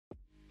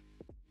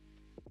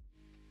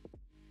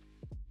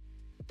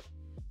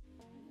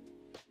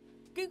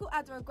Google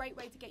Ads are a great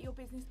way to get your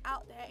business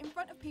out there in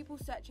front of people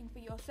searching for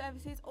your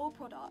services or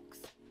products.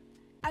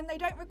 And they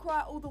don't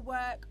require all the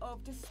work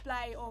of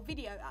display or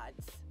video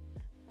ads.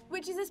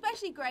 Which is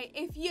especially great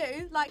if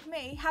you, like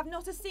me, have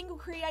not a single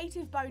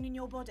creative bone in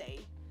your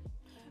body.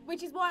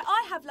 Which is why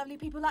I have lovely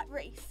people like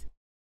Reese,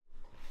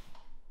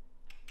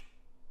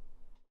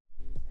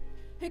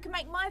 who can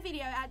make my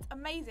video ads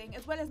amazing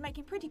as well as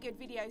making pretty good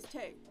videos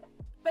too.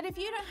 But if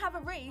you don't have a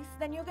Reese,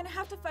 then you're going to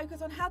have to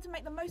focus on how to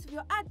make the most of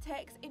your ad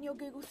text in your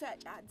Google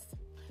search ads.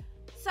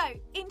 So,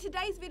 in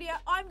today's video,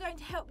 I'm going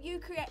to help you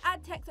create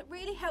ad text that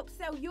really helps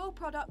sell your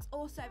products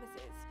or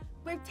services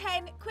with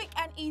 10 quick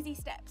and easy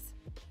steps.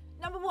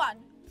 Number 1,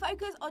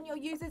 focus on your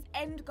user's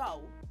end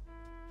goal.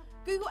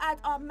 Google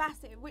Ads are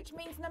massive, which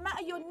means no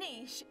matter your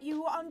niche,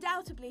 you will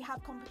undoubtedly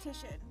have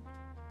competition.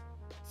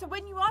 So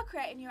when you are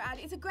creating your ad,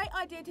 it's a great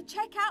idea to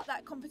check out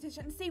that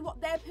competition and see what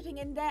they're putting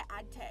in their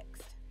ad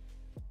text.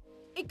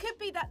 It could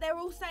be that they're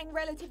all saying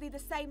relatively the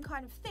same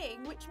kind of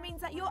thing, which means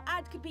that your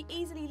ad could be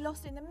easily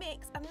lost in the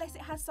mix unless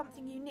it has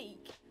something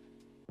unique.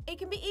 It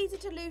can be easy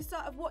to lose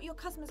sight of what your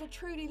customers are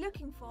truly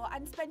looking for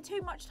and spend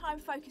too much time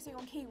focusing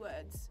on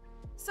keywords.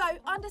 So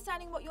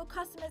understanding what your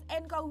customer's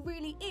end goal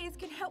really is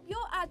can help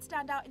your ad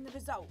stand out in the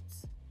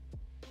results.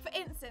 For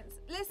instance,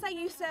 let's say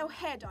you sell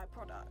hair dye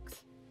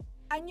products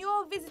and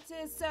your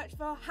visitors search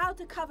for how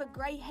to cover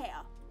grey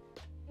hair.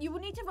 You will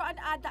need to write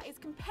an ad that is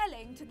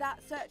compelling to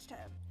that search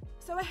term.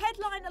 So a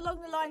headline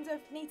along the lines of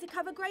 "need to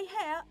cover grey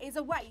hair" is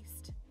a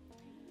waste,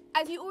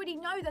 as you already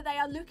know that they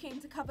are looking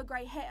to cover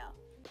grey hair.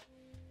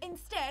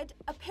 Instead,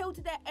 appeal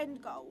to their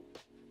end goal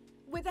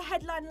with a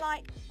headline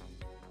like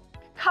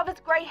 "covers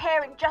grey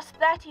hair in just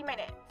 30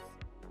 minutes."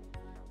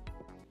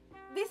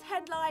 This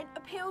headline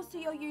appeals to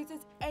your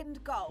user's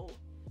end goal,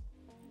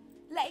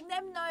 letting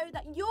them know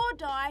that your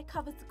dye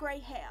covers grey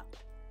hair,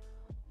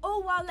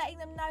 all while letting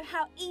them know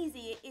how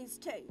easy it is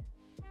too.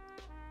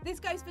 This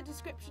goes for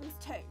descriptions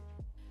too.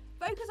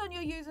 Focus on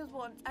your users'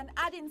 wants and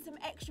add in some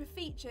extra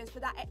features for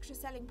that extra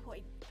selling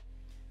point.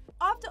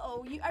 After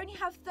all, you only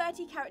have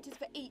 30 characters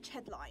for each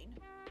headline.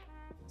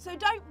 So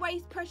don't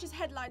waste precious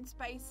headline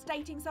space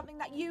stating something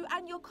that you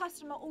and your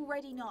customer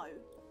already know.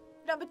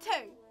 Number 2,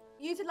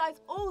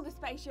 utilise all the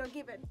space you're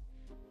given.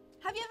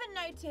 Have you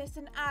ever noticed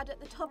an ad at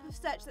the top of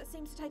search that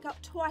seems to take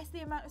up twice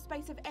the amount of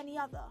space of any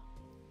other?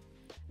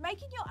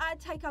 Making your ad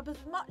take up as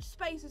much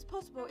space as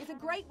possible is a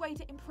great way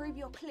to improve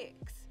your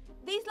clicks.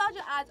 These larger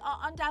ads are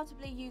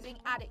undoubtedly using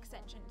ad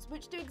extensions,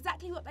 which do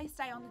exactly what they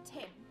say on the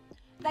tin.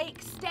 They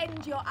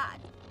extend your ad.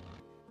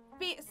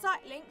 Be it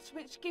site links,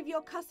 which give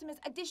your customers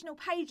additional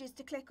pages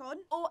to click on,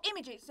 or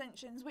image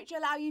extensions, which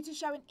allow you to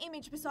show an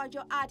image beside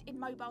your ad in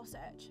mobile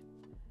search.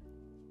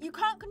 You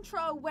can't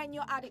control when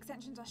your ad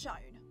extensions are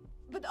shown,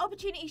 but the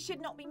opportunity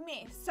should not be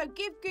missed, so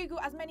give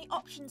Google as many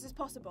options as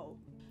possible.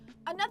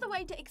 Another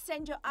way to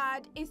extend your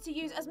ad is to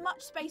use as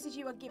much space as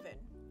you are given.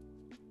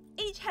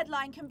 Each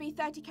headline can be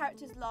 30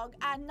 characters long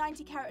and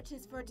 90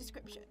 characters for a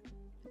description.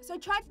 So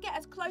try to get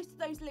as close to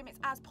those limits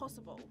as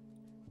possible.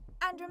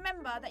 And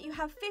remember that you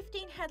have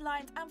 15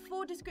 headlines and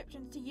 4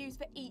 descriptions to use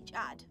for each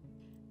ad.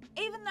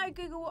 Even though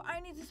Google will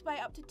only display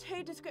up to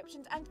 2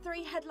 descriptions and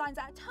 3 headlines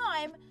at a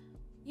time,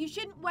 you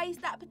shouldn't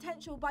waste that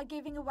potential by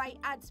giving away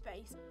ad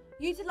space.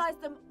 Utilise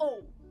them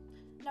all.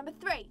 Number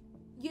 3,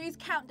 use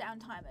countdown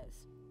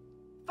timers.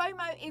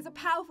 FOMO is a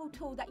powerful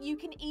tool that you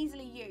can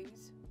easily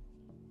use.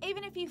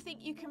 Even if you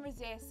think you can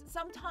resist,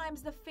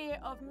 sometimes the fear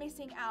of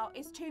missing out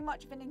is too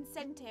much of an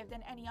incentive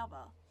than any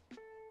other.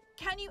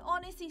 Can you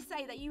honestly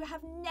say that you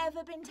have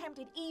never been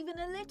tempted even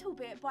a little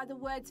bit by the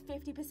words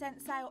 50%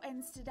 sale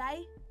ends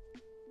today?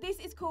 This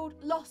is called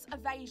loss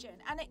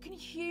evasion, and it can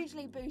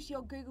hugely boost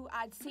your Google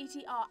Ads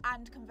CTR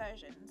and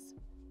conversions.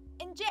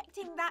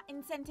 Injecting that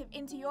incentive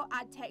into your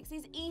ad text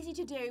is easy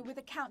to do with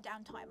a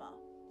countdown timer.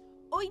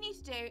 All you need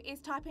to do is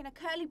type in a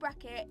curly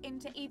bracket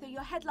into either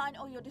your headline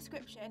or your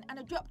description and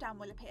a drop-down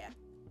will appear.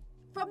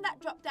 From that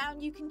drop-down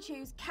you can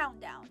choose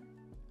countdown.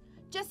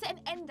 Just set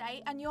an end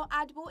date and your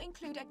ad will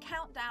include a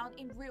countdown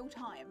in real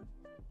time.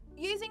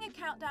 Using a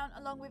countdown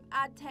along with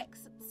ad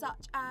text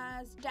such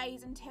as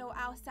days until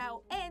our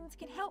sale ends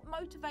can help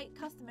motivate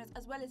customers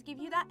as well as give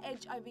you that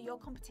edge over your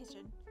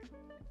competition.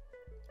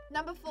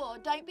 Number 4,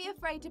 don't be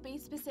afraid to be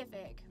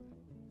specific.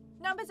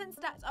 Numbers and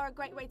stats are a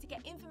great way to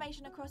get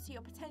information across to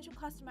your potential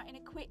customer in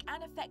a quick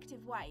and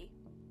effective way.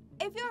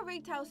 If you're a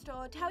retail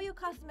store, tell your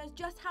customers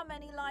just how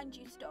many lines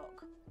you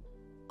stock,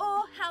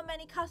 or how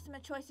many customer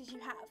choices you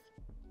have.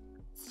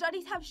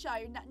 Studies have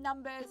shown that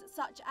numbers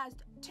such as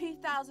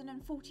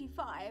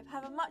 2045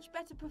 have a much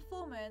better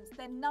performance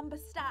than number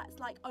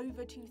stats like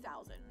over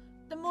 2000.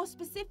 The more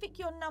specific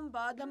your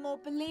number, the more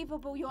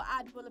believable your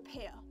ad will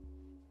appear.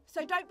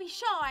 So don't be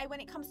shy when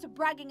it comes to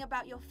bragging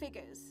about your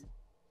figures.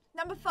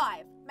 Number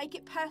 5, make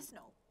it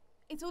personal.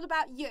 It's all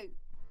about you.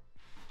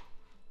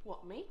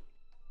 What, me?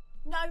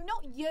 No,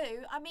 not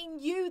you. I mean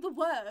you, the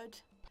word.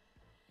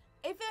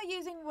 If you're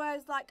using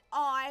words like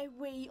I,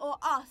 we, or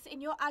us in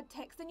your ad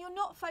text, then you're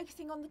not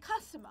focusing on the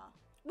customer,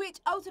 which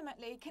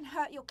ultimately can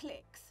hurt your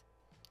clicks.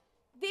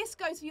 This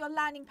goes for your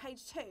landing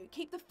page too.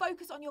 Keep the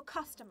focus on your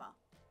customer.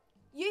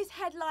 Use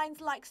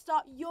headlines like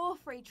 "Start your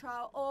free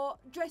trial" or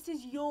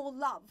 "Dresses your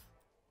love."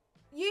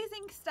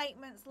 Using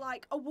statements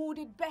like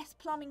 "Awarded Best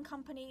Plumbing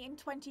Company in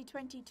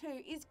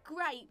 2022" is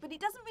great, but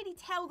it doesn't really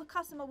tell the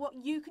customer what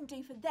you can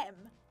do for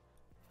them.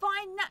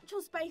 Find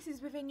natural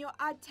spaces within your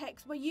ad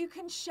text where you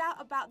can shout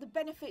about the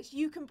benefits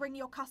you can bring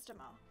your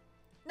customer.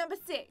 Number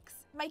 6,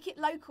 make it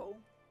local.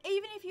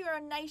 Even if you're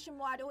a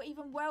nationwide or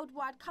even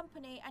worldwide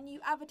company and you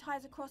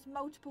advertise across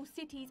multiple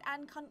cities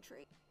and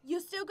countries, you're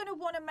still going to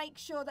want to make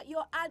sure that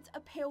your ads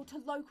appeal to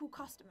local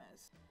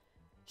customers.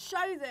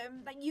 Show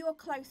them that you are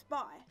close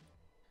by.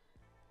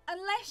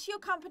 Unless your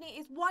company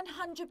is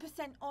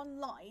 100%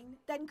 online,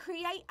 then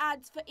create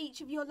ads for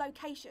each of your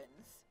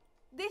locations.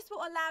 This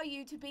will allow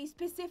you to be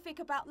specific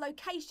about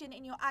location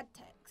in your ad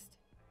text.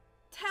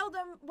 Tell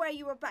them where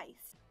you are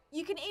based.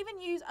 You can even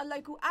use a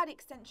local ad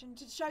extension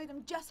to show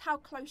them just how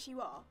close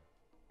you are.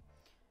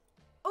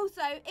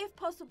 Also, if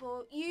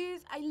possible,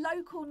 use a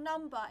local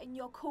number in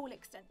your call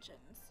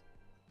extensions,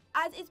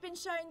 as it's been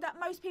shown that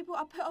most people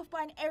are put off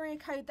by an area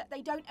code that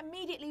they don't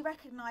immediately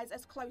recognise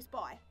as close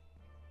by.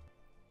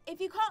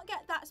 If you can't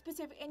get that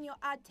specific in your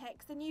ad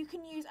text, then you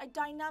can use a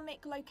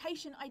dynamic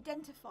location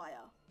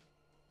identifier.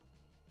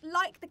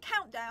 Like the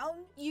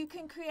countdown, you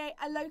can create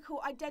a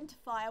local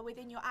identifier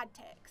within your ad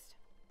text.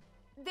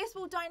 This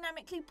will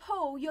dynamically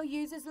pull your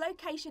user's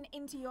location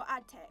into your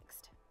ad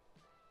text.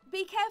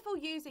 Be careful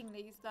using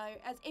these though,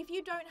 as if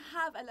you don't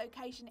have a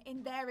location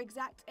in their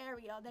exact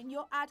area, then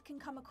your ad can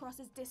come across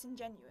as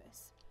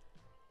disingenuous.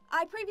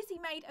 I previously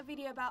made a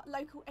video about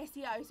local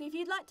SEO, so if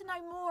you'd like to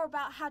know more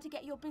about how to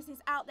get your business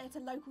out there to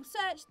local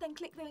search, then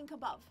click the link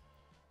above.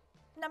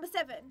 Number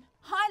 7,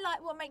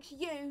 highlight what makes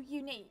you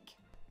unique.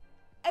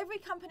 Every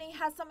company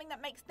has something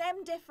that makes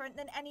them different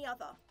than any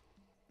other.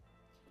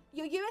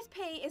 Your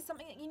USP is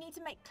something that you need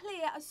to make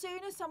clear as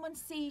soon as someone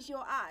sees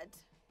your ad.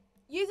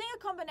 Using a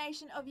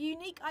combination of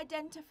unique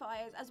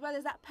identifiers as well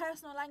as that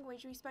personal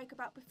language we spoke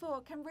about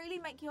before can really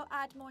make your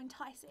ad more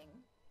enticing.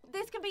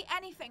 This can be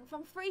anything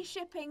from free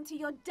shipping to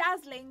your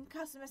dazzling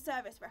customer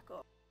service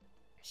record.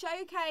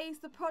 Showcase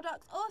the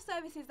products or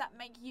services that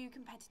make you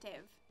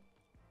competitive.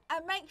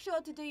 And make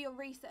sure to do your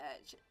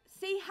research.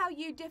 See how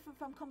you differ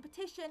from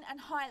competition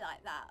and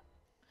highlight that.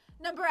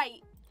 Number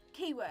 8,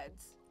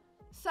 keywords.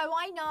 So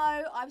I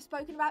know I've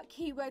spoken about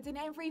keywords in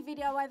every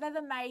video I've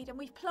ever made and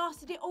we've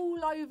plastered it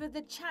all over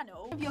the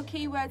channel. Your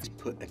keywords.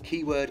 Put a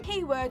keyword.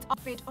 Keywords are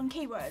fit on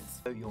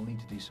keywords. So you'll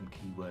need to do some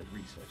keyword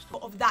research.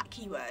 Of that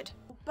keyword.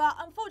 But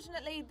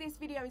unfortunately, this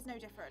video is no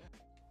different.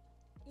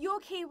 Your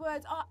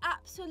keywords are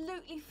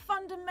absolutely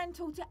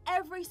fundamental to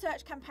every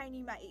search campaign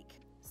you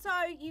make. So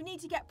you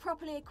need to get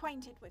properly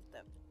acquainted with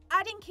them.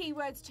 Adding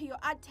keywords to your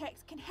ad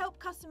text can help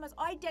customers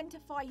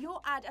identify your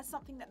ad as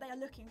something that they are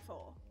looking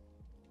for.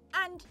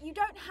 And you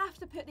don't have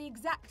to put the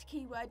exact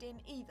keyword in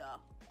either.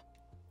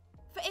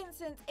 For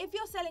instance, if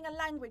you're selling a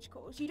language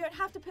course, you don't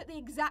have to put the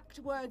exact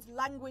words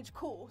 "language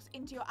course"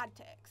 into your ad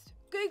text.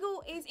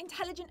 Google is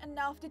intelligent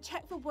enough to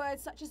check for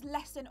words such as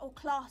lesson or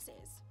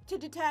classes to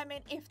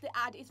determine if the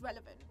ad is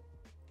relevant.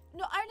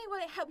 Not only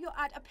will it help your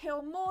ad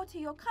appeal more to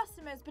your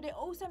customers, but it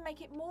also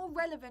make it more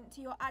relevant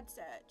to your ad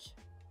search,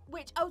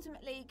 which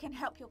ultimately can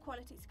help your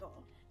quality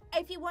score.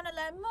 If you want to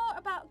learn more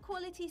about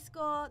quality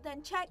score,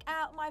 then check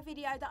out my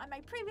video that I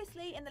made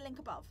previously in the link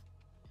above.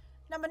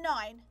 Number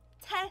 9,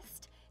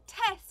 test,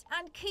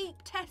 and keep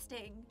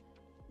testing.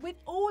 With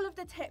all of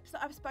the tips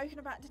that I've spoken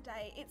about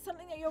today, it's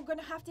something that you're going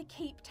to have to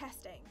keep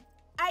testing.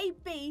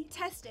 A/B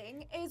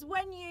testing is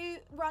when you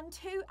run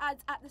 2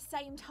 ads at the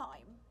same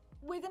time,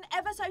 with an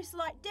ever so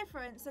slight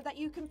difference so that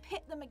you can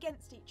pit them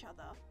against each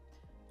other.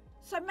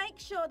 So make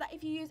sure that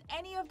if you use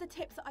any of the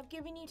tips that I've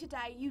given you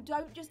today, you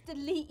don't just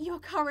delete your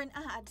current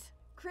ad.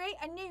 Create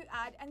a new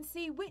ad and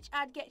see which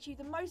ad gets you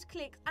the most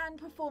clicks and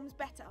performs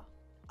better.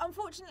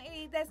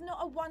 Unfortunately, there's not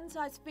a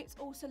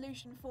one-size-fits-all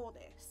solution for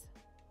this.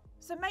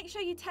 So make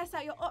sure you test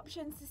out your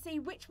options to see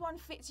which one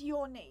fits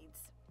your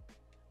needs.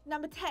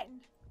 Number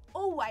 10,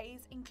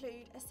 always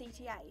include a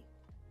CTA.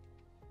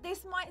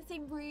 This might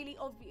seem really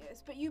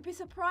obvious, but you'd be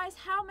surprised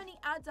how many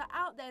ads are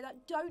out there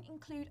that don't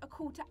include a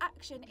call to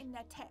action in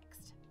their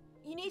text.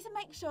 You need to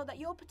make sure that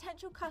your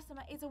potential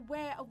customer is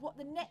aware of what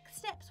the next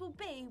steps will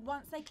be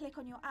once they click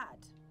on your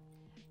ad.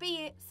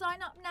 Be it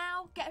sign up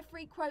now, get a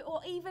free quote, or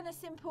even a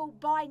simple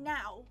buy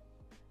now.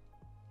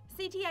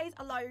 CTAs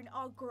alone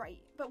are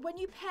great, but when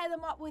you pair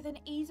them up with an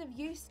ease of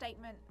use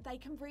statement, they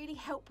can really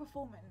help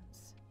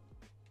performance.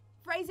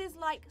 Phrases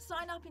like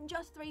sign up in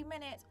just 3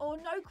 minutes or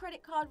no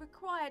credit card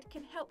required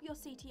can help your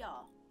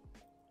CTR.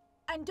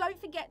 And don't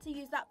forget to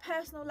use that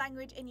personal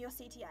language in your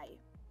CTA.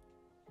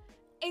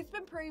 It's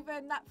been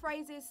proven that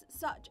phrases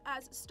such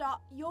as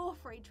start your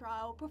free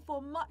trial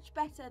perform much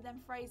better than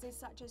phrases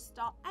such as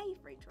start a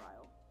free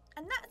trial.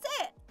 And that's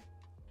it!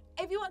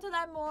 If you want to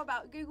learn more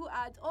about Google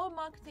Ads or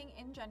marketing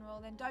in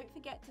general, then don't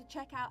forget to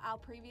check out our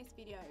previous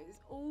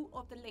videos. All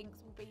of the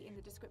links will be in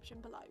the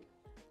description below.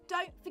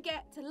 Don't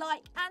forget to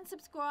like and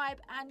subscribe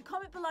and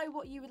comment below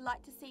what you would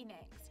like to see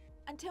next.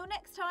 Until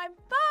next time,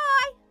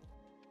 bye!